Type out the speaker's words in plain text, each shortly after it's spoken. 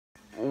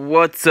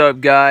What's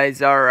up,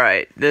 guys?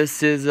 Alright,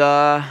 this is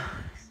rare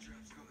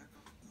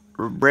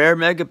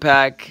mega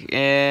pack,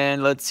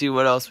 and let's see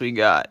what else we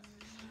got.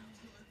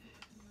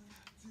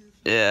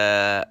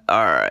 Yeah,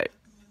 alright.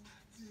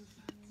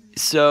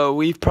 So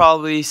we've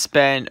probably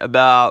spent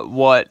about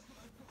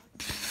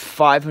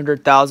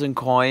 500,000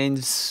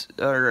 coins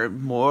or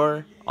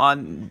more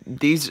on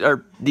these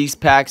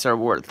packs are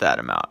worth that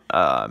amount.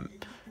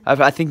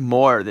 I think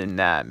more than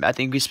that. I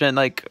think we spent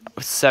like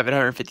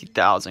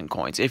 750,000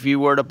 coins. If you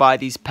were to buy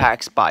these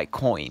packs by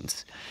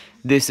coins,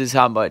 this is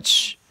how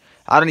much.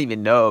 I don't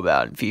even know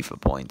about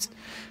FIFA points.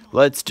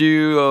 Let's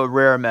do a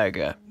rare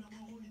mega.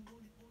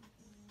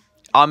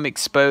 I'm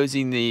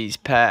exposing these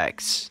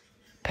packs.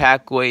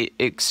 Pack weight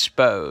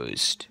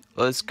exposed.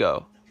 Let's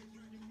go.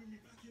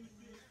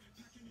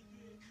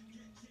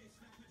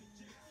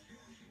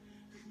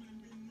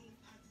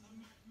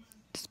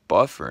 It's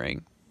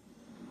buffering.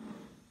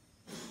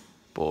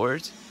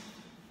 Boards.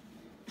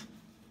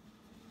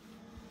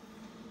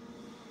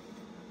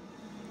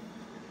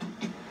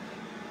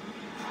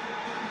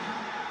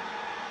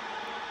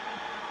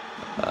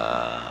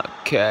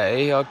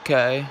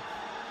 Okay.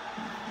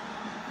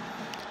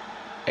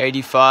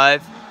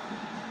 85.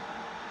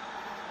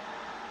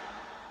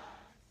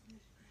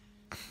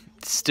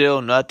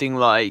 Still nothing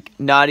like,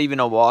 not even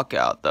a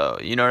walkout though.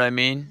 You know what I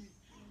mean?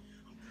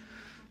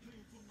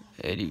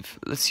 80.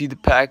 Let's see the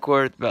pack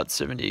worth, about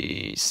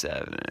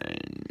 77.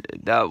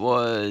 That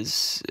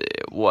was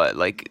what,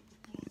 like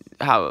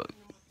how?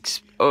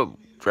 Oh,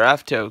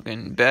 draft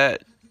token.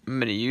 Bet I'm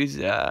gonna use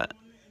that.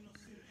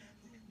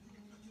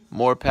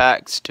 More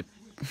packs to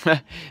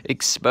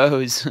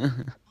expose.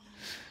 I'm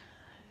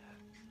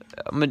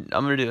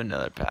gonna do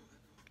another pack.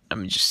 Let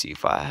me just see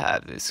if I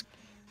have this.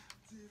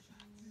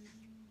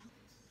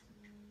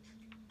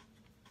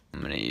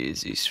 I'm gonna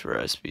use these for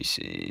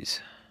SBCs.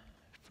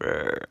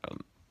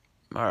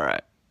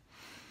 Alright.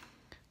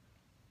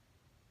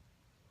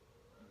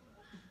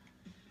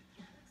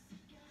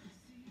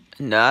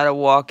 Not a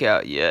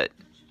walkout yet.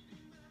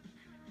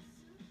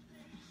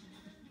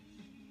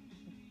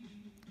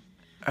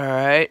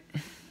 Alright.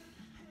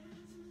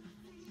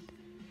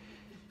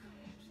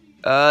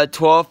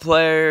 12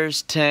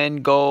 players, 10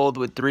 gold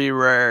with 3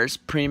 rares.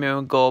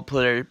 Premium gold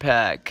player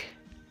pack.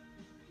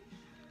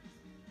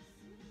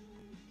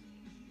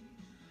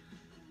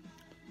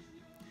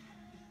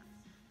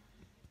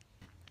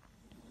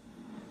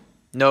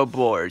 No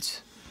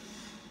boards.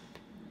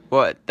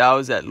 What? That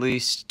was at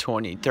least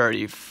 20,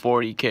 30,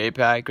 40k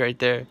pack right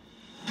there.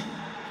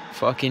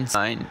 Fucking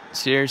fine.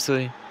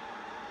 Seriously?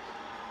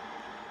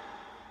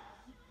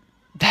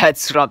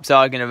 That's what I'm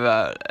talking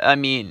about. I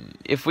mean,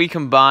 if we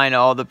combine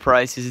all the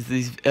prices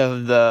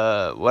of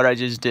what I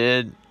just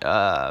did,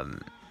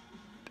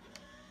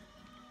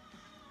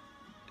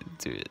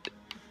 dude.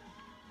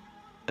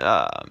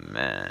 Oh,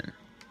 man.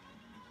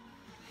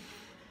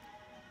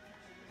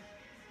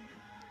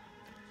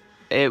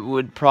 It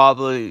would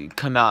probably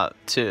come out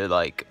to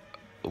like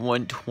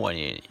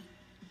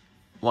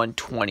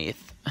 1/20th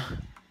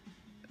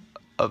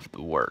of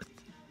the worth.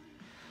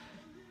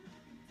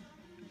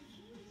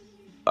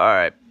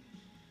 Alright,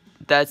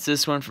 that's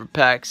this one for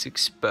packs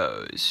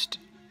exposed.